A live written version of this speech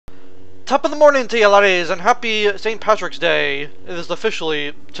Top of the morning to you laddies, and happy St. Patrick's Day. It is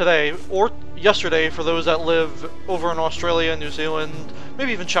officially today, or yesterday for those that live over in Australia, New Zealand,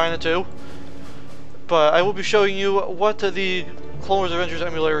 maybe even China too. But I will be showing you what the Clone Wars Adventures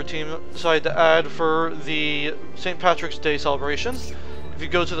Emulator team decided to add for the St. Patrick's Day celebration. If you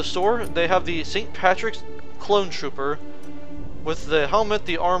go to the store, they have the St. Patrick's Clone Trooper with the helmet,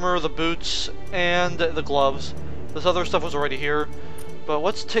 the armor, the boots, and the gloves. This other stuff was already here. But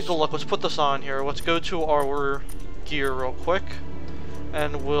let's take a look. Let's put this on here. Let's go to our gear real quick.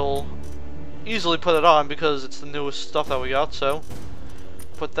 And we'll easily put it on because it's the newest stuff that we got. So,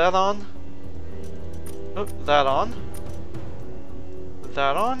 put that on. Oh, that on.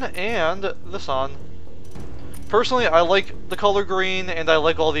 That on. And this on. Personally, I like the color green and I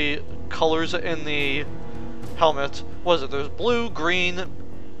like all the colors in the helmet. What is it? There's blue, green,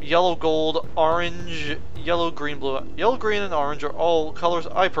 yellow, gold, orange, yellow, green, blue. Yellow, green, and orange are all colors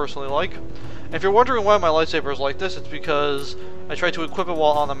I personally like. And if you're wondering why my lightsaber is like this, it's because I tried to equip it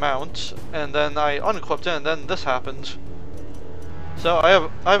while on the mount, and then I unequipped it, and then this happened. So I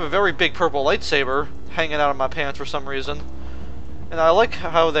have a very big purple lightsaber hanging out of my pants for some reason. And I like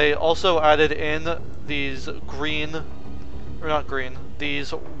how they also added in these green, or not green,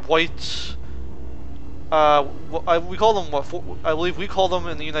 these white. We call them I believe we call them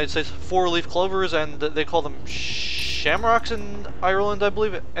in the United States 4-leaf clovers, and they call them shamrocks in Ireland, I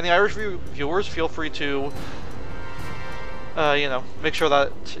believe. Any Irish viewers, feel free to, you know, make sure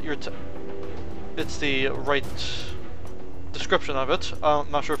that it's the right description of it. I'm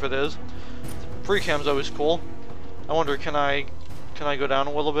not sure if it is. Free cam's always cool. I wonder, can I go down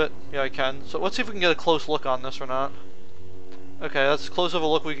a little bit? Yeah, I can. So let's see if we can get a close look on this or not. Okay, that's as close of a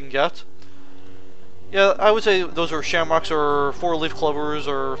look we can get. Yeah, I would say those are shamrocks or 4-leaf clovers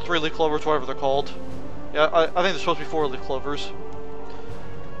or 3-leaf clovers, whatever they're called. Yeah, I think they're supposed to be 4-leaf clovers.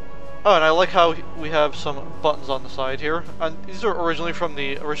 Oh, and I like how we have some buttons on the side here. And these are originally from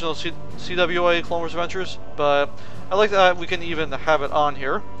the original CWAEmu Clone Wars Adventures, but I like that we can even have it on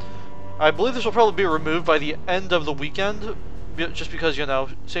here. I believe this will probably be removed by the end of the weekend, just because, you know,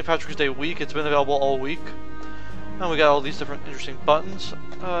 St. Patrick's Day week, it's been available all week. And we got all these different interesting buttons.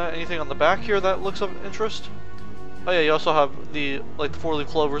 Anything on the back here that looks of interest? Oh yeah, you also have the 4-leaf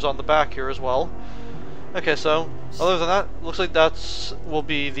clovers on the back here as well. Okay, so other than that, looks like that's will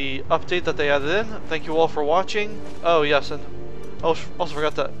be the update that they added in. Thank you all for watching. Oh yes, and also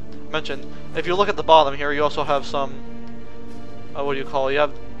forgot to mention, if you look at the bottom here, you also have some what do you call it? You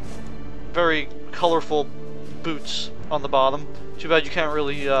have very colorful boots on the bottom. Too bad you can't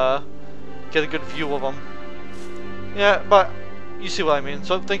really get a good view of them. Yeah, but you see what I mean.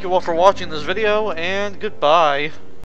 So thank you all for watching this video, and goodbye.